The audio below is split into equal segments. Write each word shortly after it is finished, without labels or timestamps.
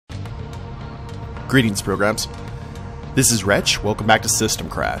Greetings, programs. This is Wretch. Welcome back to System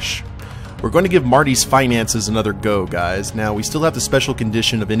Crash. We're going to give Marty's finances another go, guys. Now, we still have the special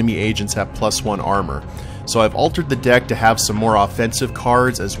condition of enemy agents have +1 armor. So I've altered the deck to have some more offensive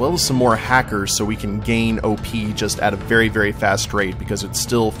cards as well as some more hackers so we can gain OP just at a very, very fast rate because it's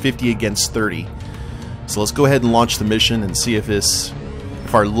still 50 against 30. So let's go ahead and launch the mission and see if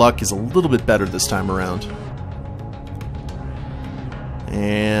our luck is a little bit better this time around.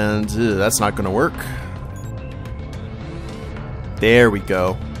 And that's not going to work. There we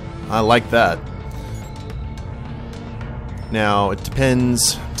go. I like that. Now, it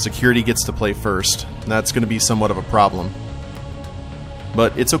depends. Security gets to play first. And that's going to be somewhat of a problem.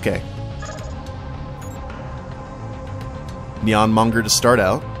 But it's okay. Neonmonger to start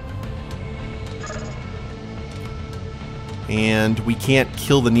out. And we can't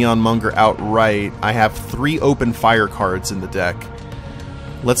kill the Neonmonger outright. I have 3 open fire cards in the deck.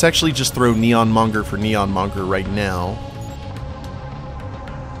 Let's actually just throw Neonmonger for Neonmonger right now.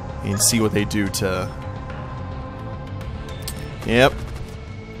 And see what they do to... Yep.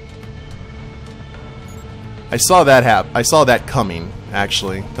 I saw that happen. I saw that coming,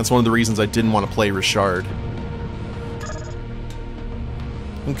 actually. That's one of the reasons I didn't want to play Richard.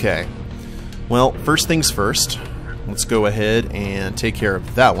 Okay. Well, first things first. Let's go ahead and take care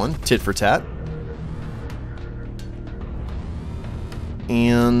of that one. Tit for tat.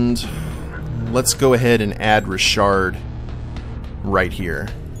 And let's go ahead and add Richard right here.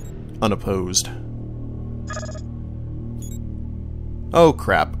 Unopposed. Oh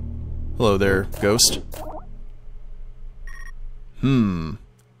crap. Hello there, Ghost.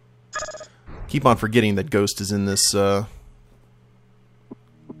 Keep on forgetting that Ghost is in this,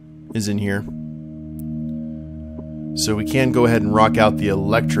 is in here. So we can go ahead and rock out the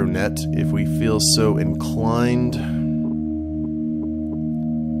Electronet if we feel so inclined.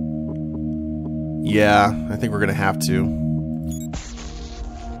 Yeah, I think we're gonna have to.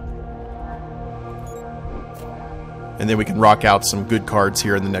 And then we can rock out some good cards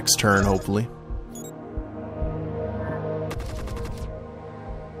here in the next turn, hopefully.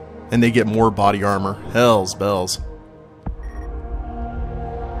 And they get more body armor. Hells bells.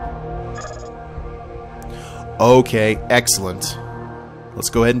 Okay, excellent. Let's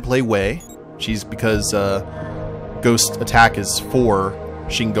go ahead and play Way. She's because Ghost attack is 4,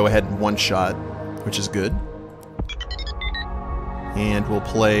 she can go ahead and one-shot, which is good. And we'll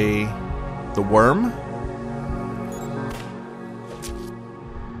play the Worm.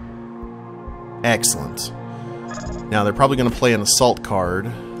 Excellent. Now they're probably going to play an Assault card.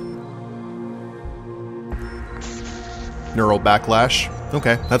 Neural Backlash.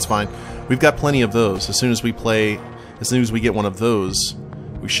 Okay, that's fine. We've got plenty of those. As soon as we get one of those,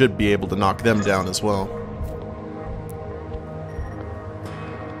 we should be able to knock them down as well.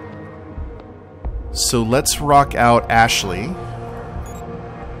 So let's rock out Ashley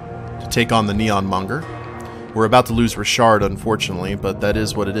to take on the Neonmonger. We're about to lose Richard, unfortunately, but that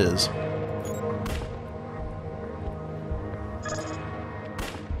is what it is.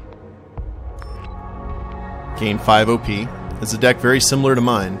 Gain 5 OP. It's a deck very similar to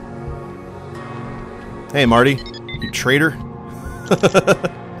mine. Hey, Marty. You traitor.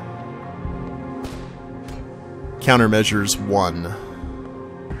 Countermeasures 1.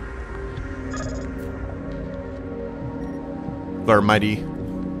 Our mighty.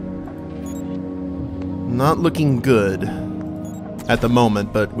 Not looking good at the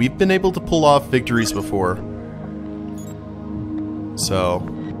moment, but we've been able to pull off victories before. So...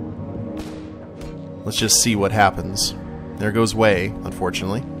 let's just see what happens. There goes Way,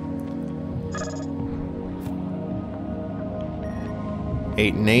 unfortunately.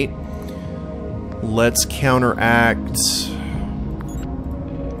 8 and 8. Let's counteract.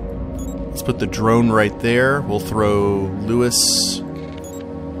 Let's put the drone right there. We'll throw Lewis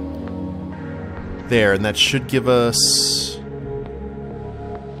there, and that should give us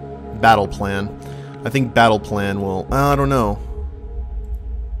Battle Plan. I think Battle Plan will... I don't know.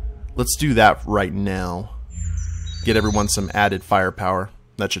 Let's do that right now. Get everyone some added firepower.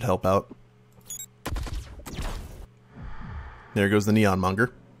 That should help out. There goes the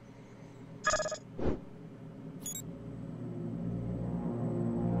Neonmonger.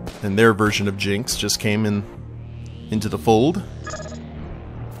 And their version of Jinx just came into the fold.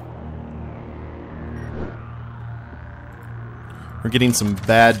 We're getting some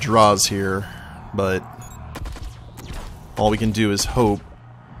bad draws here, but all we can do is hope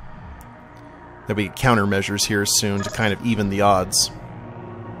that we get countermeasures here soon to kind of even the odds.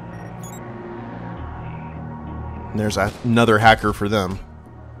 And there's another hacker for them.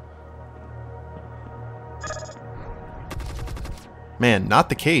 Man, not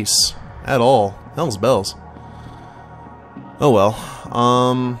the case. at all. Hell's bells. Oh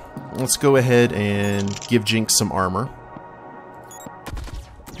well. Let's go ahead and give Jinx some armor.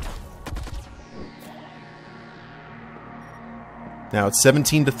 Now it's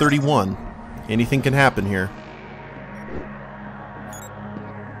 17 to 31. Anything can happen here.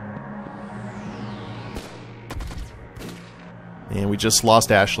 And we just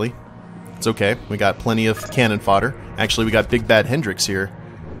lost Ashley. It's okay. We got plenty of cannon fodder. Actually, we got Big Bad Hendrix here.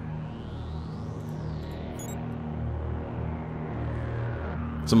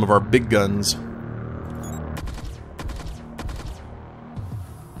 Some of our big guns.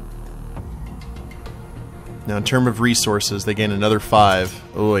 Now, in terms of resources, they gain another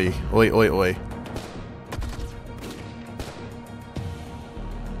 5. Oi, oi, oi, oi.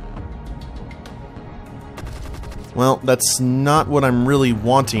 Well, that's not what I'm really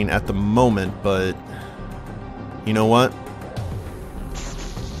wanting at the moment, but you know what?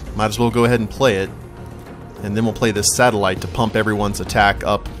 Might as well go ahead and play it. And then we'll play this satellite to pump everyone's attack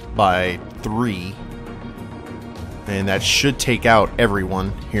up by 3. And that should take out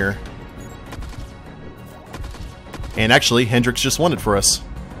everyone here. And actually, Hendrix just won it for us.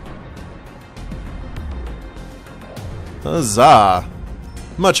 Huzzah!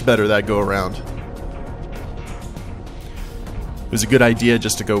 Much better that go around. It was a good idea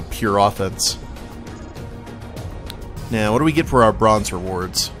just to go pure offense. Now, what do we get for our bronze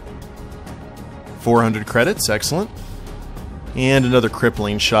rewards? 400 credits, excellent. And another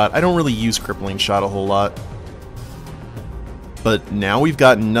crippling shot. I don't really use crippling shot a whole lot. But now we've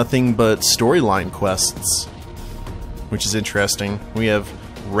got nothing but storyline quests, which is interesting. We have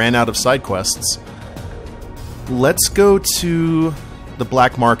ran out of side quests. Let's go to the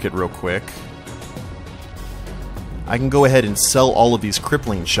black market real quick. I can go ahead and sell all of these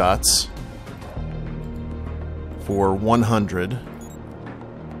crippling shots for 100.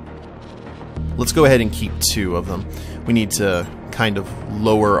 Let's go ahead and keep 2 of them. We need to kind of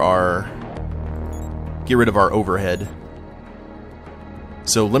get rid of our overhead.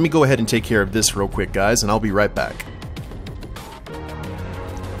 So let me go ahead and take care of this real quick, guys, and I'll be right back.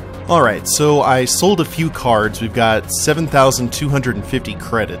 Alright, so I sold a few cards. We've got 7,250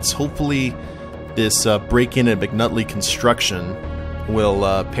 credits. Hopefully this break-in at McNutly Construction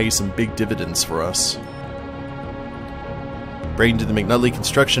will pay some big dividends for us. Break into the McNutly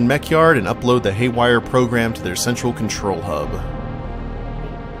Construction mech yard and upload the haywire program to their central control hub.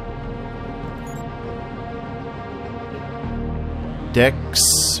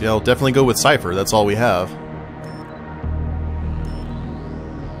 Decks, yeah, I'll definitely go with Cypher, that's all we have.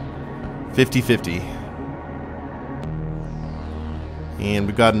 50-50. And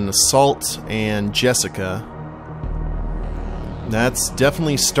we've got an Assault and Jessica. That's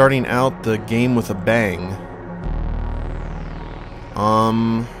definitely starting out the game with a bang.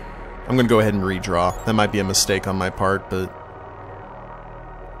 I'm gonna go ahead and redraw. That might be a mistake on my part, but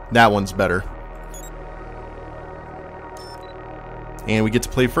that one's better. And we get to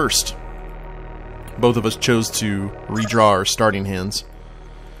play first. Both of us chose to redraw our starting hands.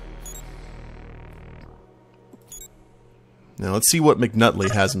 Now let's see what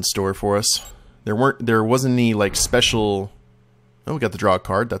McNutly has in store for us. There wasn't any like special. Oh, we got the draw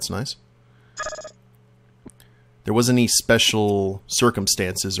card. That's nice. There wasn't any special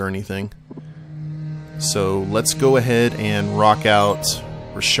circumstances or anything. So let's go ahead and rock out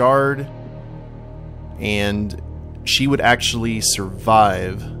Richard, and she would actually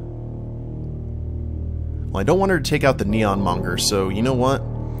survive. Well, I don't want her to take out the Neon Monger, so you know what?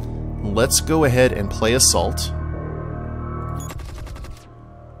 Let's go ahead and play Assault.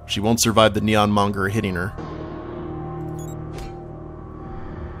 She won't survive the Neon Monger hitting her.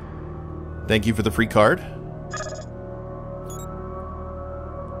 Thank you for the free card.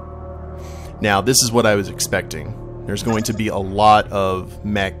 Now, this is what I was expecting. There's going to be a lot of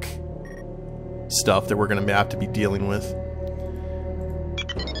mech stuff that we're going to have to be dealing with.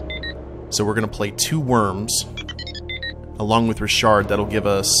 So we're going to play 2 worms along with Richard. That'll give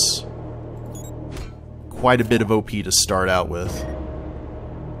us quite a bit of OP to start out with.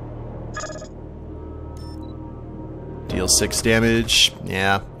 Deal 6 damage.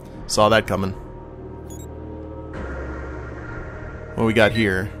 Yeah, saw that coming. What we got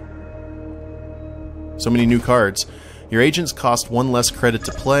here? So many new cards. Your agents cost 1 less credit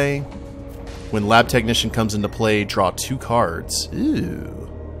to play. When Lab Technician comes into play, draw 2 cards. Ew.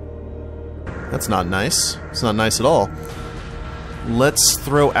 That's not nice. It's not nice at all. Let's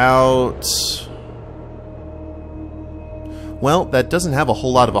throw out... Well, that doesn't have a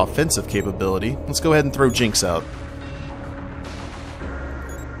whole lot of offensive capability. Let's go ahead and throw Jinx out.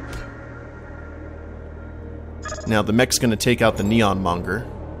 Now the mech's going to take out the Neon Monger.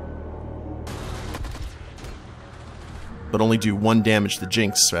 but only do 1 damage to the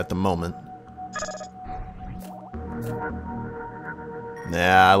Jinx at the moment.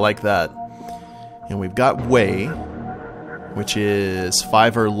 Nah, I like that. And we've got Way, which is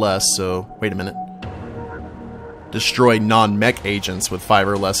 5 or less, so... Wait a minute. Destroy non-mech agents with 5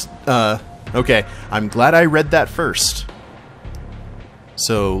 or less. Okay. I'm glad I read that first.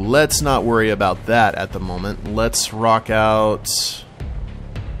 So, let's not worry about that at the moment. Let's rock out...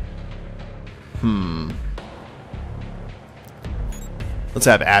 Let's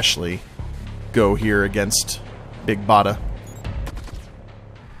have Ashley go here against Big Bada.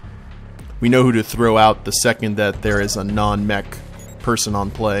 We know who to throw out the second that there is a non-mech person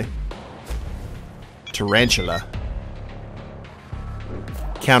on play. Tarantula.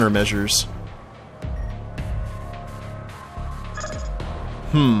 Countermeasures.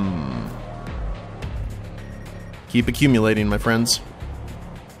 Keep accumulating, my friends.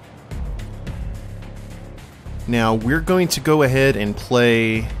 Now, we're going to go ahead and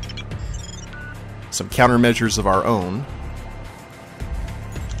play some countermeasures of our own.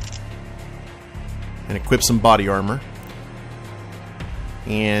 And equip some body armor.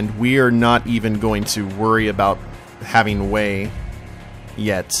 And we are not even going to worry about having Way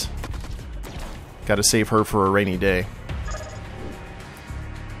yet. Gotta save her for a rainy day.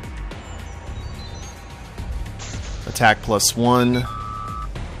 Attack +1.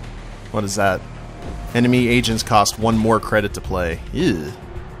 What is that? Enemy agents cost 1 more credit to play. Ew.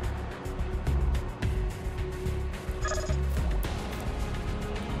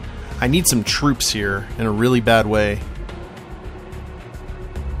 I need some troops here in a really bad way.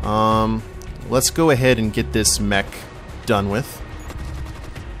 Let's go ahead and get this mech done with.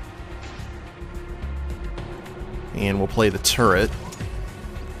 And we'll play the turret.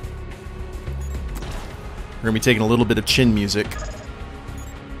 We're going to be taking a little bit of chin music.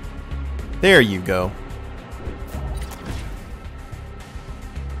 There you go.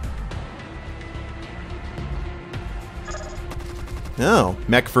 Oh,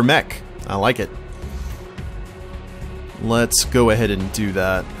 mech for mech. I like it. Let's go ahead and do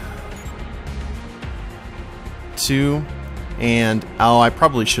that. 2. And, oh, I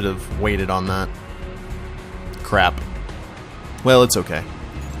probably should have waited on that. Crap. Well, it's okay.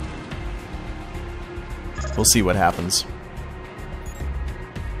 We'll see what happens.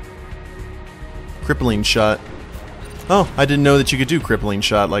 Crippling shot. Oh, I didn't know that you could do crippling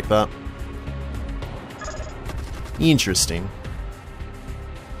shot like that. Interesting.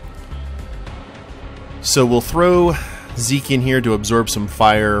 So we'll throw Zeke in here to absorb some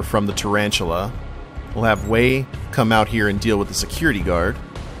fire from the tarantula. We'll have Way come out here and deal with the security guard.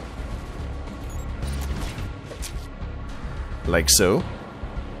 Like so.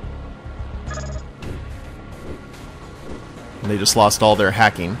 And they just lost all their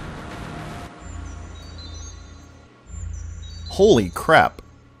hacking. Holy crap.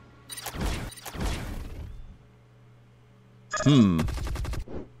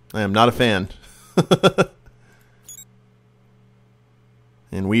 I am not a fan.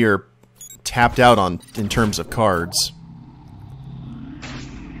 And we are tapped out in terms of cards.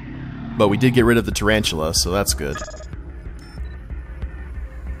 But we did get rid of the tarantula, so that's good.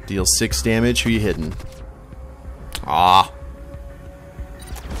 Deal 6 damage. Who you hitting? Ah.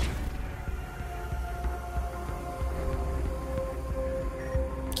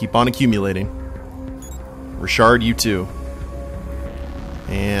 Keep on accumulating. Richard, you too.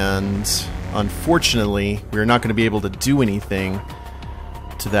 And unfortunately, we're not going to be able to do anything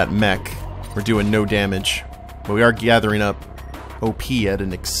to that mech. We're doing no damage. But we are gathering up OP at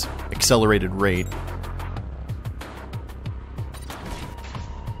an accelerated rate.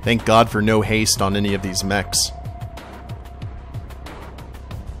 Thank God for no haste on any of these mechs.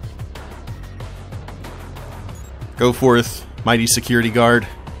 Go forth, mighty security guard.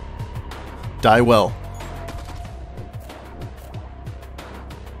 Die well.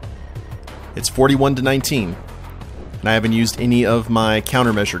 It's 41-19. And I haven't used any of my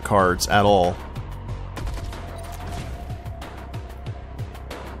countermeasure cards at all.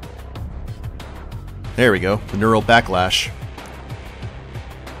 There we go, the neural backlash.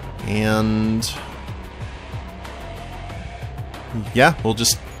 And yeah, we'll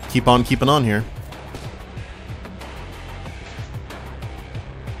just keep on keeping on here.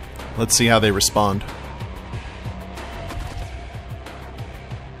 Let's see how they respond.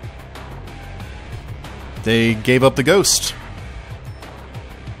 They gave up the ghost.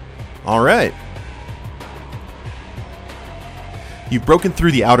 Alright. You've broken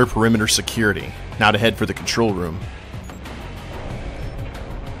through the outer perimeter security. Now to head for the control room.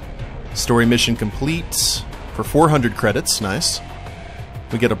 Story mission complete for 400 credits. Nice.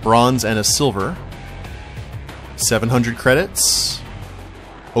 We get a bronze and a silver. 700 credits.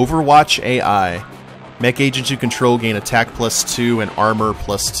 Overwatch AI. Mech agents you control gain attack +2 and armor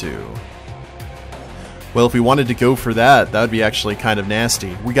 +2. Well, if we wanted to go for that, that would be actually kind of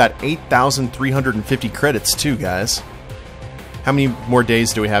nasty. We got 8,350 credits too, guys. How many more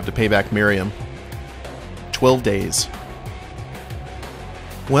days do we have to pay back Miriam? 12 days.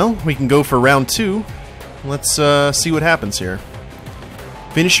 Well, we can go for round 2. Let's see what happens here.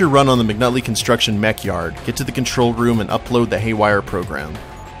 Finish your run on the McNutly Construction mech yard. Get to the control room and upload the haywire program.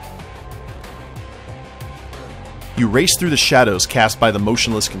 You race through the shadows cast by the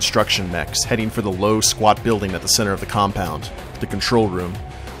motionless construction mechs, heading for the low, squat building at the center of the compound, the control room.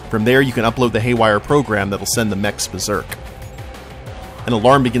 From there, you can upload the haywire program that'll send the mechs berserk. An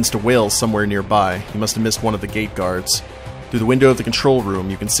alarm begins to wail somewhere nearby. You must have missed one of the gate guards. Through the window of the control room,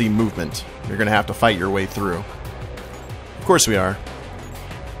 you can see movement. You're going to have to fight your way through. Of course we are.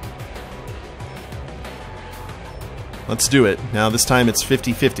 Let's do it. Now this time it's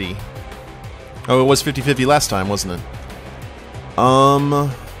 50-50. Oh, it was 50-50 last time, wasn't it?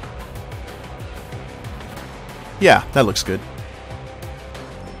 Yeah, that looks good.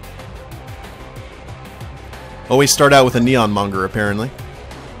 Always start out with a neon monger, apparently.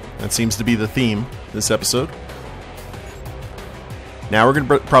 That seems to be the theme this episode. Now we're going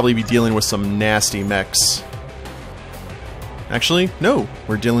to probably be dealing with some nasty mechs. Actually, no.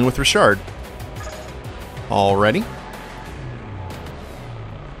 We're dealing with Richard. Alrighty.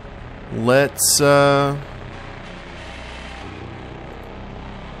 Let's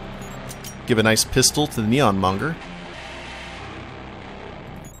give a nice pistol to the neon monger.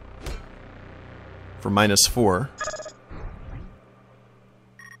 For -4.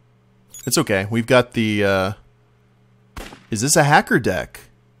 It's okay. We've got the, Is this a hacker deck?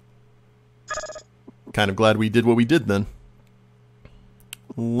 Kind of glad we did what we did then.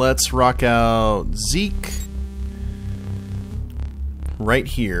 Let's rock out Zeke. Right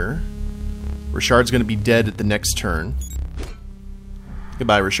here. Richard's going to be dead at the next turn.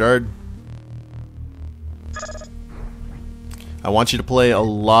 Goodbye, Richard. I want you to play a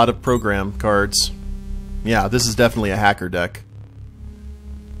lot of program cards. Yeah, this is definitely a hacker deck.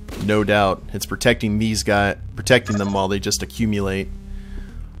 No doubt. It's protecting these guys, protecting them while they just accumulate.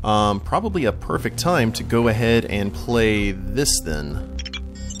 Probably a perfect time to go ahead and play this then.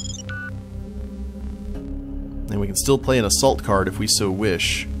 And we can still play an assault card if we so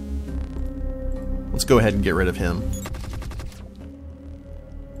wish. Let's go ahead and get rid of him.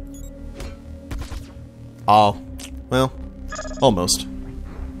 Oh, well, almost.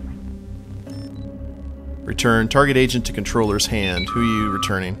 Return target agent to controller's hand. Who are you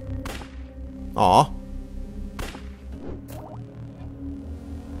returning? Aw.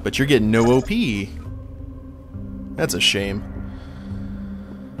 But you're getting no OP. That's a shame.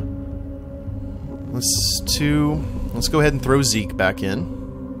 Let's go ahead and throw Zeke back in.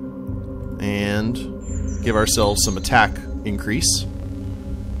 And give ourselves some attack increase.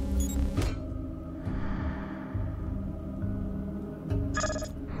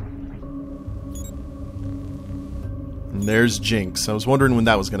 And there's Jinx. I was wondering when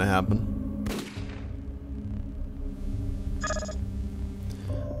that was going to happen.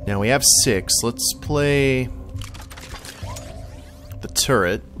 Now we have 6. Let's play the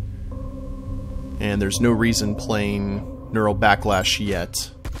turret. And there's no reason playing Neural Backlash yet.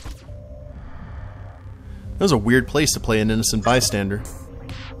 That was a weird place to play an innocent bystander.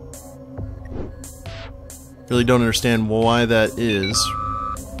 Really don't understand why that is.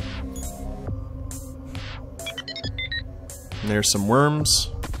 And there's some worms.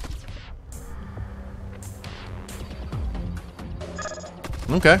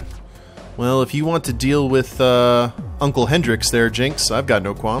 Okay. Well, if you want to deal with Uncle Hendrix there, Jinx, I've got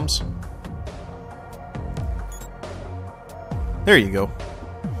no qualms. There you go.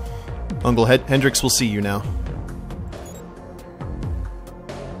 Uncle Hendrix will see you now.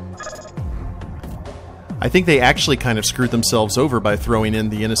 I think they actually kind of screwed themselves over by throwing in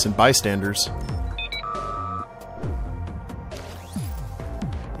the innocent bystanders.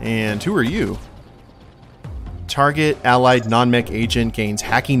 And who are you? Target allied non-mech agent gains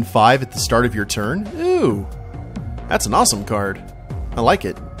hacking 5 at the start of your turn? Ooh! That's an awesome card. I like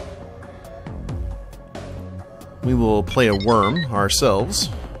it. We will play a worm ourselves.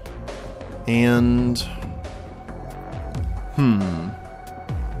 And...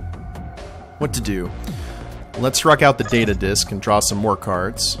 what to do? Let's rock out the data disk and draw some more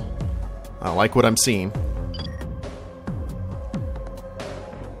cards. I like what I'm seeing.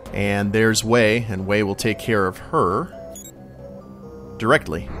 And there's Wei, and Wei will take care of her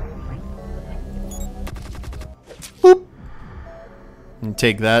directly. Boop! And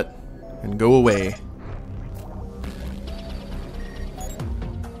take that and go away.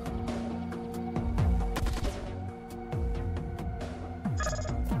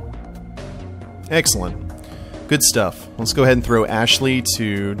 Excellent. Good stuff. Let's go ahead and throw Ashley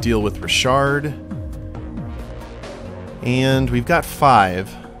to deal with Richard. And we've got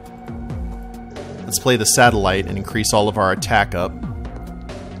 5. Let's play the satellite and increase all of our attack up.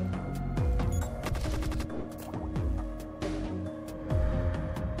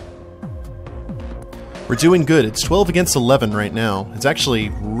 We're doing good. It's 12 against 11 right now. It's actually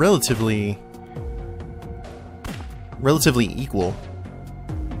relatively equal.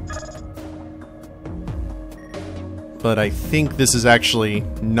 But I think this is actually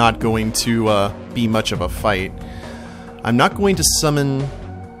not going to be much of a fight. I'm not going to summon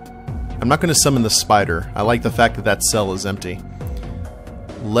the spider. I like the fact that that cell is empty.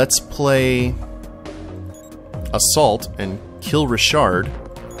 Let's play Assault and kill Richard.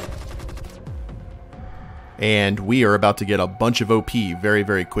 And we are about to get a bunch of OP very,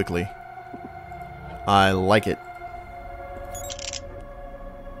 very quickly. I like it.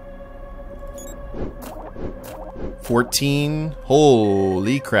 $14.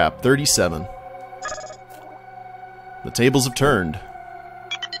 Holy crap. 37. The tables have turned.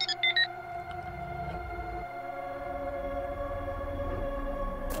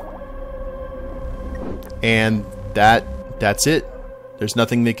 And that's it. There's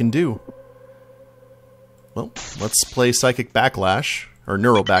nothing they can do. Well, let's play Psychic Backlash, or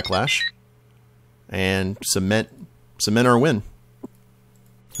Neural Backlash, and cement our win.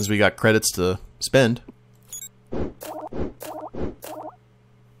 Because we got credits to spend.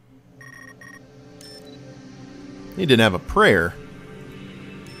 He didn't have a prayer.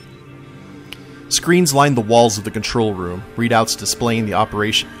 Screens line the walls of the control room, readouts displaying the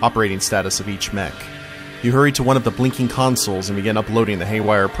operating status of each mech. You hurry to one of the blinking consoles and begin uploading the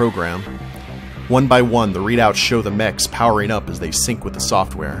haywire program. One by one, the readouts show the mechs powering up as they sync with the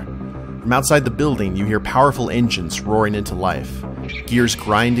software. From outside the building, you hear powerful engines roaring into life, gears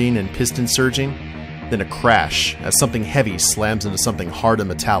grinding and pistons surging, then a crash as something heavy slams into something hard and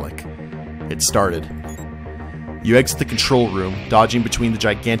metallic. It started. You exit the control room, dodging between the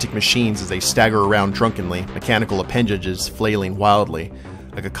gigantic machines as they stagger around drunkenly, mechanical appendages flailing wildly.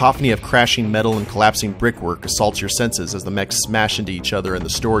 A cacophony of crashing metal and collapsing brickwork assaults your senses as the mechs smash into each other in the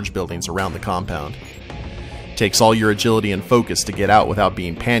storage buildings around the compound. It takes all your agility and focus to get out without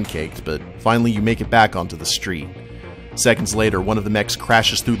being pancaked, but finally you make it back onto the street. Seconds later, one of the mechs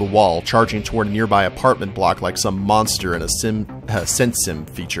crashes through the wall, charging toward a nearby apartment block like some monster in a Sense Sim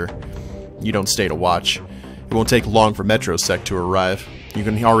feature. You don't stay to watch. It won't take long for MetroSec to arrive. You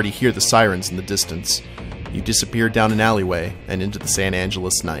can already hear the sirens in the distance. You disappear down an alleyway and into the San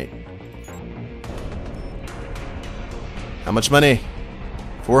Angeles night. How much money?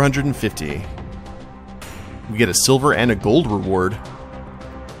 450. We get a silver and a gold reward.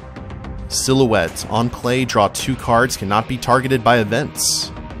 Silhouette. On play, draw 2 cards, cannot be targeted by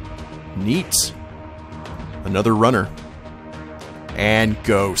events. Neat. Another runner. And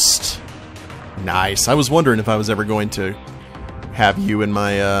Ghost. Nice. I was wondering if I was ever going to have you in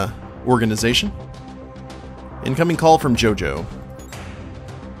my organization. Incoming call from JoJo.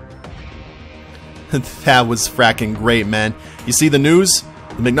 That was fracking great, man. You see the news?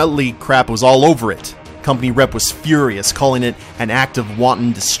 The McNutly crap was all over it. Company rep was furious, calling it an act of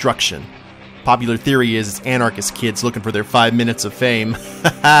wanton destruction. Popular theory is it's anarchist kids looking for their 5 minutes of fame.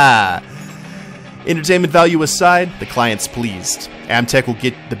 Haha! Entertainment value aside, the client's pleased. Amtech will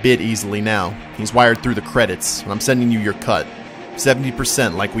get the bid easily now. He's wired through the credits, and I'm sending you your cut.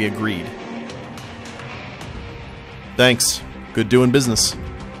 70% like we agreed. Thanks. Good doing business.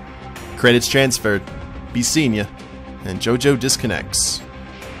 Credits transferred. Be seeing ya. And JoJo disconnects.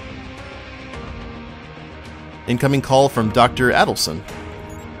 Incoming call from Dr. Adelson.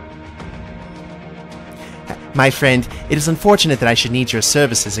 My friend, it is unfortunate that I should need your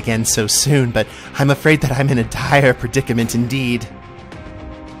services again so soon, but I'm afraid that I'm in a dire predicament indeed.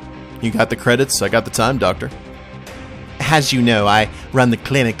 You got the credits, I got the time, Doctor. As you know, I run the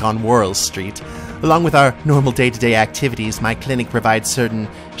clinic on Worrell Street. Along with our normal day-to-day activities, my clinic provides certain,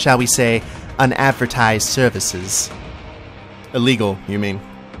 shall we say, unadvertised services. Illegal, you mean?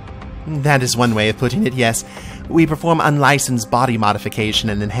 That is one way of putting it, yes. We perform unlicensed body modification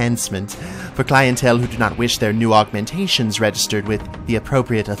and enhancement for clientele who do not wish their new augmentations registered with the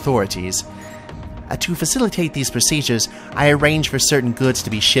appropriate authorities. To facilitate these procedures, I arrange for certain goods to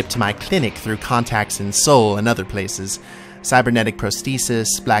be shipped to my clinic through contacts in Seoul and other places. Cybernetic prosthesis,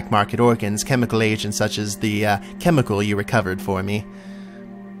 black market organs, chemical agents such as the chemical you recovered for me.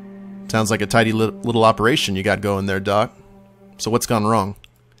 Sounds like a tidy little operation you got going there, Doc. So what's gone wrong?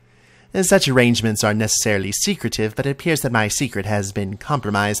 Such arrangements are necessarily secretive, but it appears that my secret has been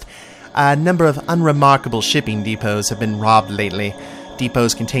compromised. A number of unremarkable shipping depots have been robbed lately.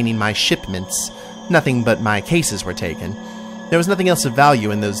 depots containing my shipments. Nothing but my cases were taken. There was nothing else of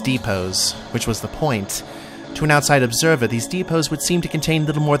value in those depots, which was the point. To an outside observer, these depots would seem to contain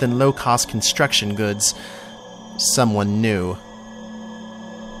little more than low-cost construction goods. Someone knew.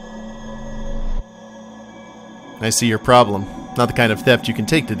 I see your problem. Not the kind of theft you can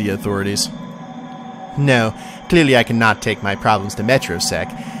take to the authorities. No, clearly I cannot take my problems to MetroSec,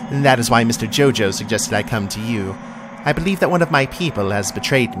 and that is why Mr. Jojo suggested I come to you. I believe that one of my people has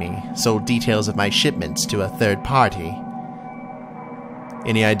betrayed me, sold details of my shipments to a third party.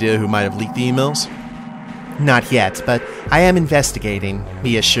 Any idea who might have leaked the emails? Not yet, but I am investigating.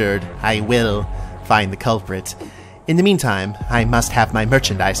 Be assured, I will find the culprit. In the meantime, I must have my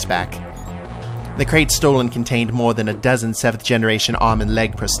merchandise back. The crate stolen contained more than a dozen 7th-generation arm and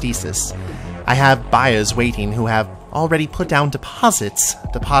leg prosthesis. I have buyers waiting who have already put down deposits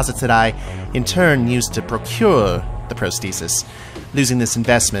that I, in turn, used to procure the prosthesis. Losing this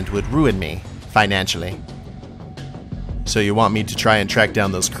investment would ruin me, financially. So you want me to try and track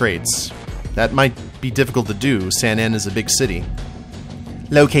down those crates? That might be difficult to do. San An is a big city.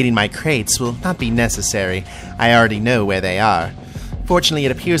 Locating my crates will not be necessary. I already know where they are. Fortunately,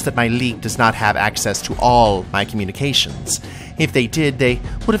 it appears that my leak does not have access to all my communications. If they did, they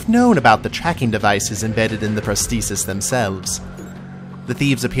would have known about the tracking devices embedded in the prosthesis themselves. The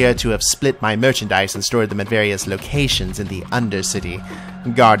thieves appear to have split my merchandise and stored them at various locations in the Undercity.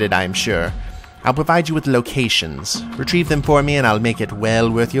 Guarded, I'm sure. I'll provide you with locations. Retrieve them for me and I'll make it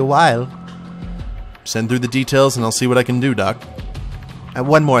well worth your while. Send through the details and I'll see what I can do, Doc.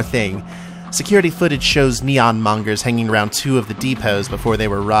 One more thing. Security footage shows neon mongers hanging around 2 of the depots before they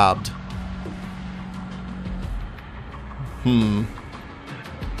were robbed.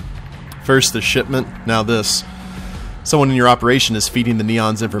 First the shipment, now this. Someone in your operation is feeding the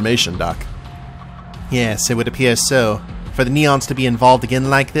Neons information, Doc. Yes, it would appear so. For the Neons to be involved again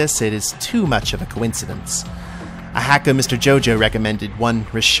like this, it is too much of a coincidence. A hacker Mr. Jojo recommended, one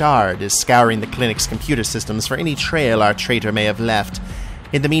Richard, is scouring the clinic's computer systems for any trail our traitor may have left.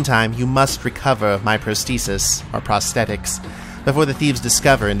 In the meantime, you must recover my prosthesis, or prosthetics, before the thieves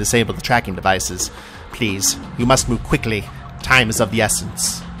discover and disable the tracking devices. Please, you must move quickly. Time is of the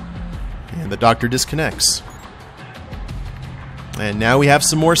essence. And the doctor disconnects. And now we have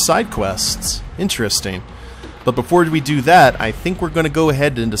some more side quests. Interesting. But before we do that, I think we're going to go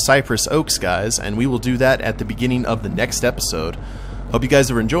ahead into Cypress Oaks, guys, and we will do that at the beginning of the next episode. Hope you guys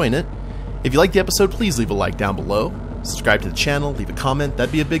are enjoying it. If you liked the episode, please leave a like down below. Subscribe to the channel, leave a comment,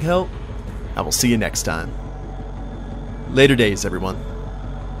 that'd be a big help. I will see you next time. Later days, everyone.